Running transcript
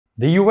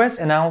The US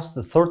announced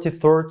the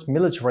 33rd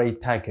military aid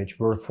package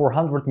worth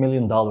 $400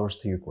 million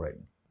to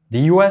Ukraine.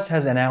 The US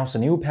has announced a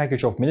new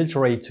package of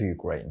military aid to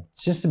Ukraine.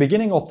 Since the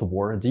beginning of the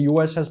war, the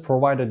US has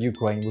provided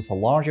Ukraine with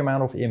a large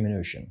amount of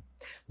ammunition,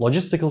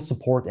 logistical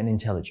support and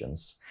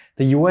intelligence.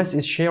 The US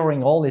is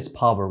sharing all its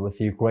power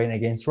with Ukraine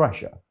against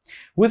Russia.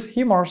 With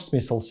HIMARS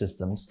missile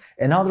systems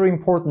and other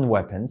important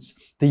weapons,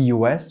 the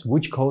US,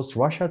 which caused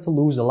Russia to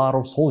lose a lot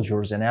of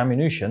soldiers and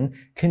ammunition,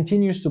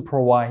 continues to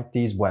provide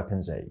these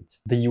weapons aid.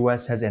 The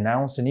US has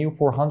announced a new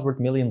 $400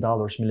 million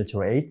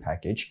military aid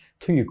package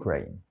to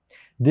Ukraine.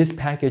 This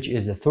package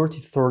is the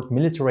 33rd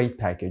military aid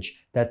package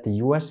that the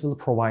US will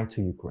provide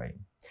to Ukraine.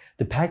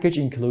 The package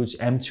includes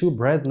M2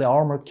 Bradley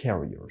armored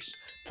carriers,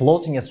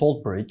 floating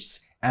assault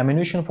bridges,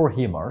 ammunition for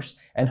HIMARS,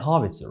 and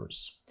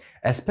howitzers.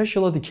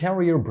 Especially the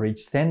carrier bridge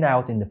stand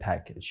out in the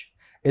package.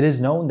 It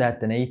is known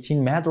that an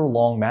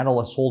 18-meter-long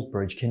metal assault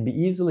bridge can be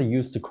easily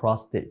used to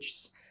cross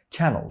ditches,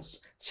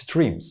 canals,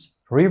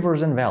 streams,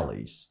 rivers, and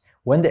valleys.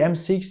 When the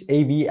M6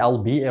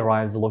 AVLB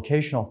arrives at the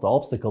location of the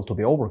obstacle to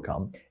be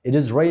overcome, it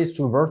is raised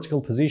to a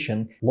vertical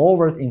position,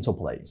 lowered into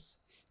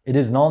place. It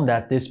is known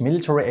that this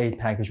military aid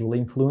package will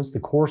influence the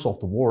course of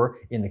the war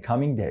in the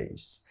coming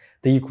days.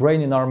 The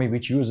Ukrainian army,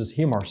 which uses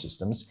HIMARS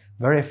systems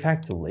very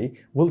effectively,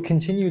 will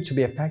continue to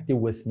be effective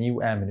with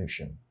new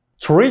ammunition.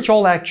 To reach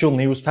all actual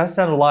news fast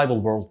and reliable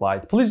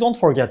worldwide, please don't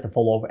forget to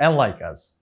follow and like us.